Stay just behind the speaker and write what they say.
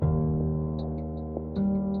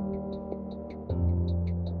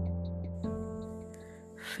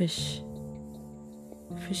Fish.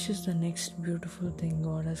 Fish is the next beautiful thing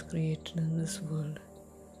God has created in this world.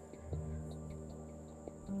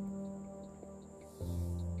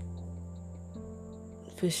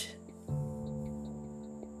 Fish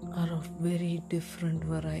are of very different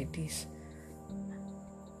varieties,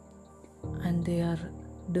 and they are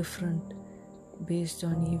different based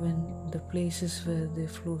on even the places where they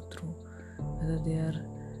flow through, whether they are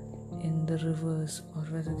in the rivers or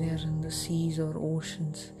whether they are in the seas or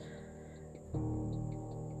oceans.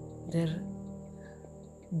 Their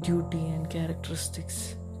duty and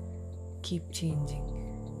characteristics keep changing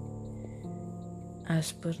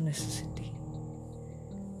as per necessity.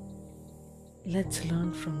 Let's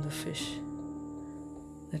learn from the fish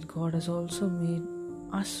that God has also made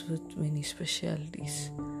us with many specialities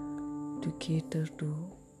to cater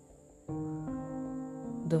to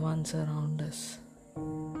the ones around us.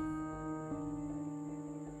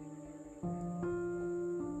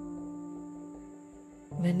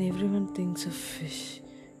 When everyone thinks of fish,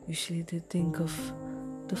 usually they think of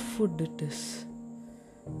the food it is.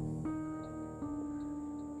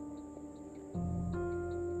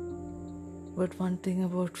 But one thing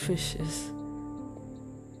about fish is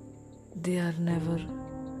they are never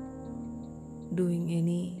doing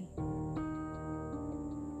any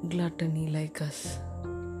gluttony like us.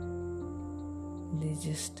 They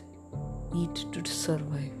just eat to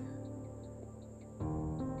survive.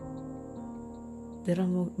 There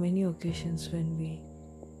are many occasions when we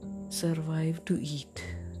survive to eat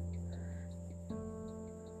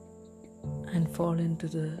and fall into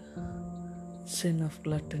the sin of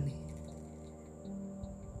gluttony.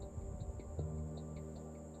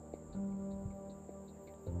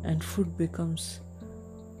 And food becomes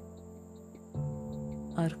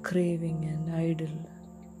our craving and idol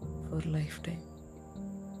for lifetime.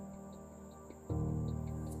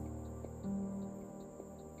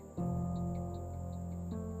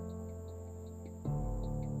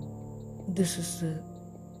 This is the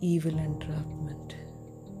evil entrapment.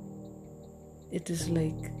 It is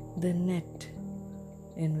like the net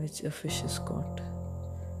in which a fish is caught.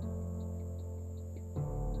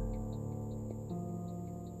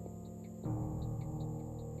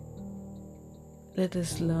 Let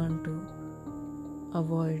us learn to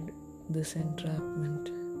avoid this entrapment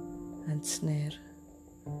and snare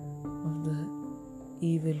of the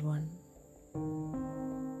evil one.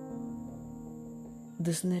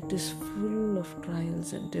 This net is full of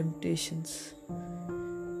trials and temptations.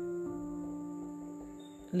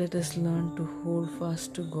 Let us learn to hold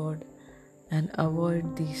fast to God and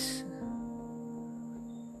avoid these.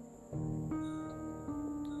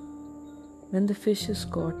 When the fish is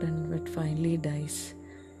caught and it finally dies,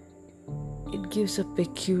 it gives a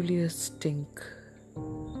peculiar stink.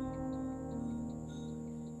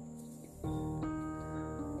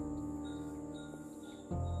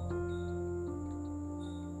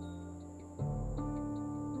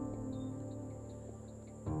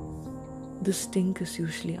 The stink is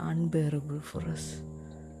usually unbearable for us.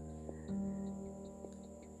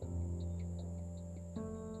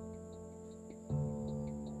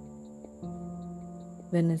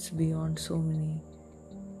 When it's beyond so many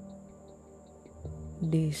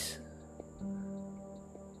days.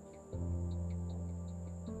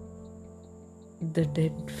 The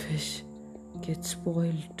dead fish gets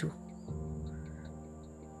spoiled too.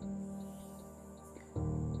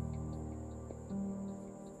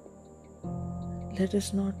 Let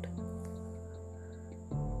us not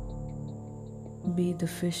be the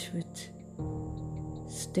fish which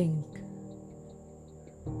stink.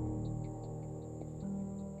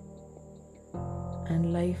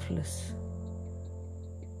 And lifeless.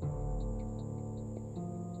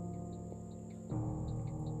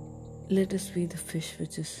 Let us be the fish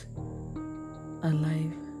which is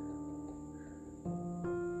alive,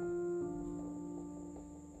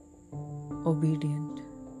 obedient,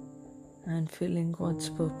 and filling God's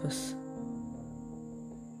purpose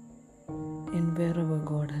in wherever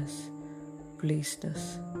God has placed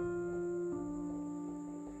us.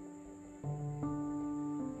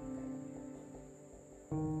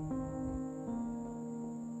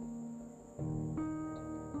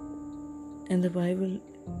 In the Bible,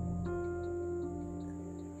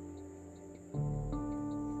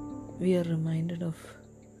 we are reminded of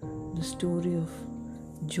the story of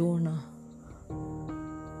Jonah,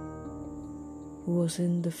 who was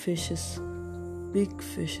in the big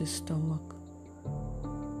fish's stomach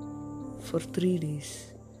for 3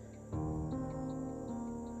 days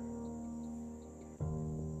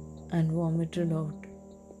and vomited out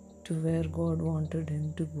to where God wanted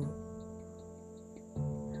him to go.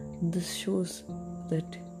 This shows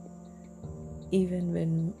that even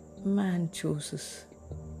when man chooses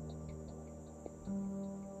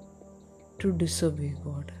to disobey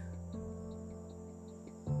God.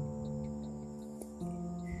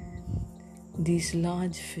 These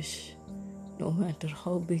large fish, no matter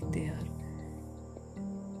how big they are,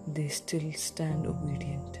 they still stand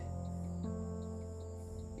obedient.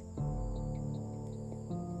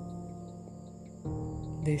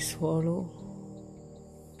 They swallow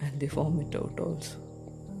and they vomit out also.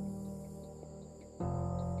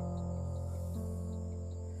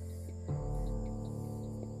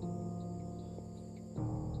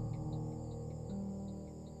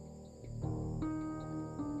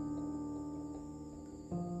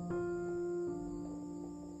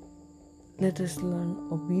 Let us learn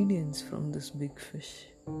obedience from this big fish.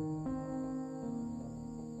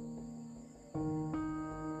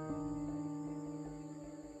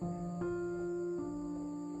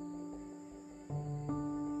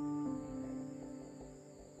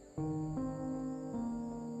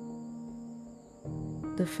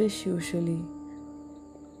 The fish usually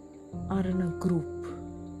are in a group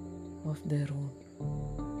of their own,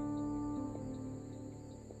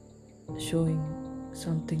 showing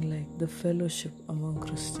something like the fellowship among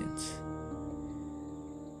Christians.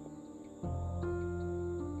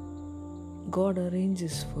 God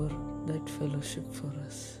arranges for that fellowship for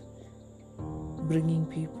us, bringing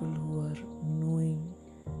people who are knowing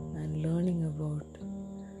and learning about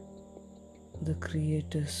the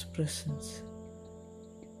Creator's presence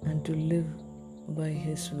and to live by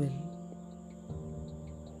His will.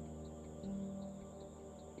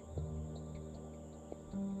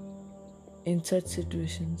 In such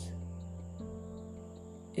situations,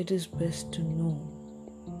 it is best to know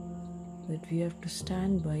that we have to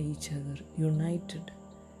stand by each other, united.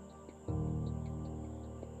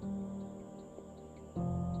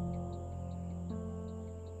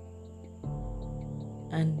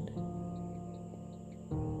 And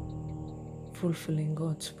fulfilling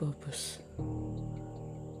God's purpose.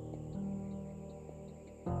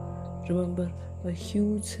 Remember, a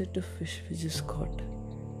huge set of fish which is caught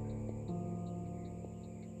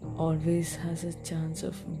always has a chance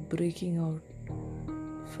of breaking out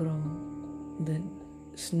from the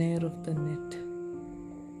snare of the net,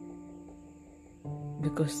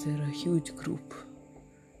 because they're a huge group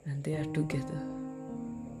and they are together.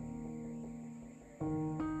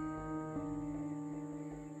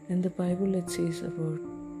 In the Bible it says about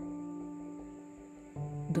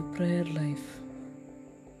the prayer life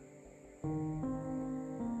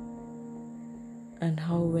and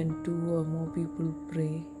how when two or more people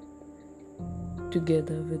pray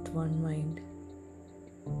together with one mind,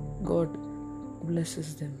 God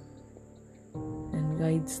blesses them and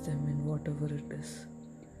guides them in whatever it is.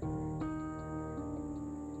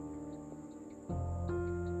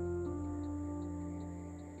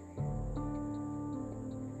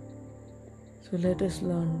 So let us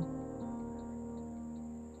learn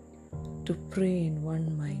to pray in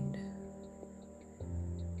one mind,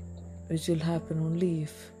 which will happen only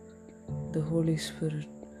if the Holy Spirit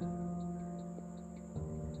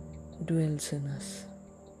dwells in us.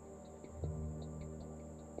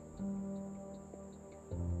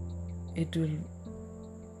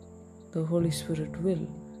 The Holy Spirit will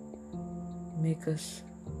make us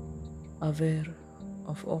aware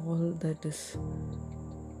of all that is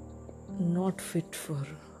not fit for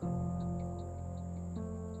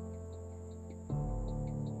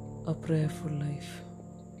a prayerful life.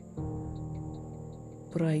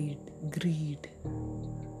 Pride, greed,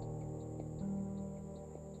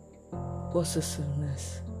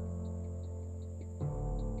 possessiveness,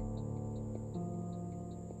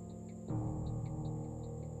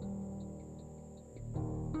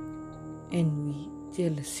 envy,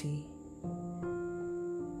 jealousy,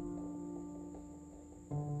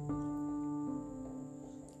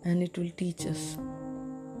 and it will teach us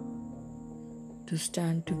to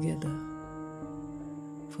stand together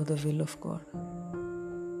for the will of God.